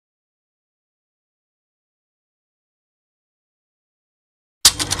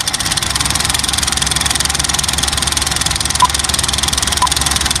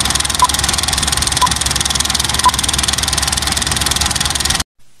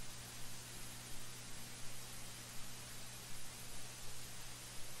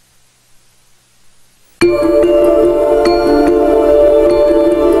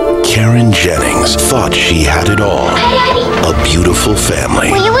Jennings thought she had it all. A beautiful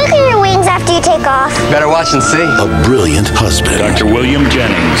family. Will you look at your wings after you take off? Better watch and see. A brilliant husband. Dr. William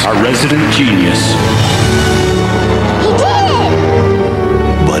Jennings, our resident genius. He did!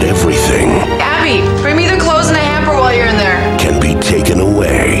 But everything Abby, bring me the clothes in a hamper while you're in there. can be taken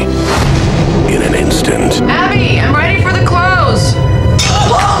away in an instant. Abby, I'm ready for the clothes.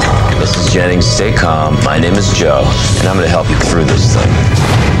 Mrs. Jennings, stay calm. My name is Joe, and I'm going to help you through this thing.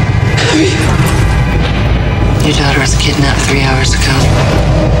 Your daughter was kidnapped 3 hours ago.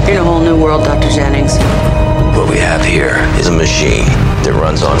 You're in a whole new world, Dr. Jennings. What we have here is a machine that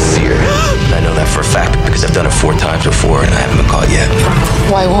runs on fear. And I know that for a fact because I've done it 4 times before and I haven't been caught yet.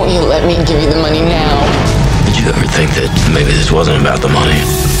 Why won't you let me give you the money now? Did you ever think that maybe this wasn't about the money?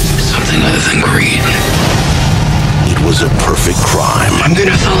 It's something other than greed. It was a perfect crime I'm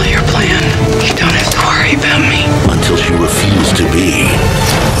gonna follow your plan. You don't have to worry about me. until she refused to be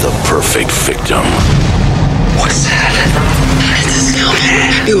the perfect victim. What's that? It's a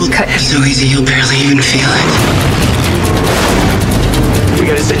scalpel. It will cut you so easy you'll barely even feel it. We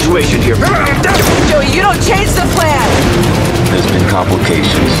got a situation here. Joey, you don't change the plan! There's been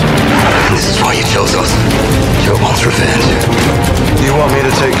complications. This is why you chose us. Joe wants revenge. You want me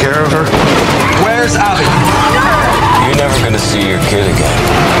to take care of her? Where's Abby? You're never going to see your kid again.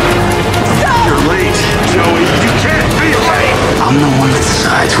 You're late, Joey. You can't be late. I'm the one that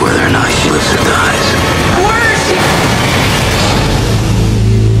decides whether or not she lives or dies. Where is she?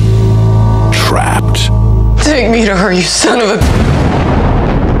 Trapped. Take me to her, you son of a...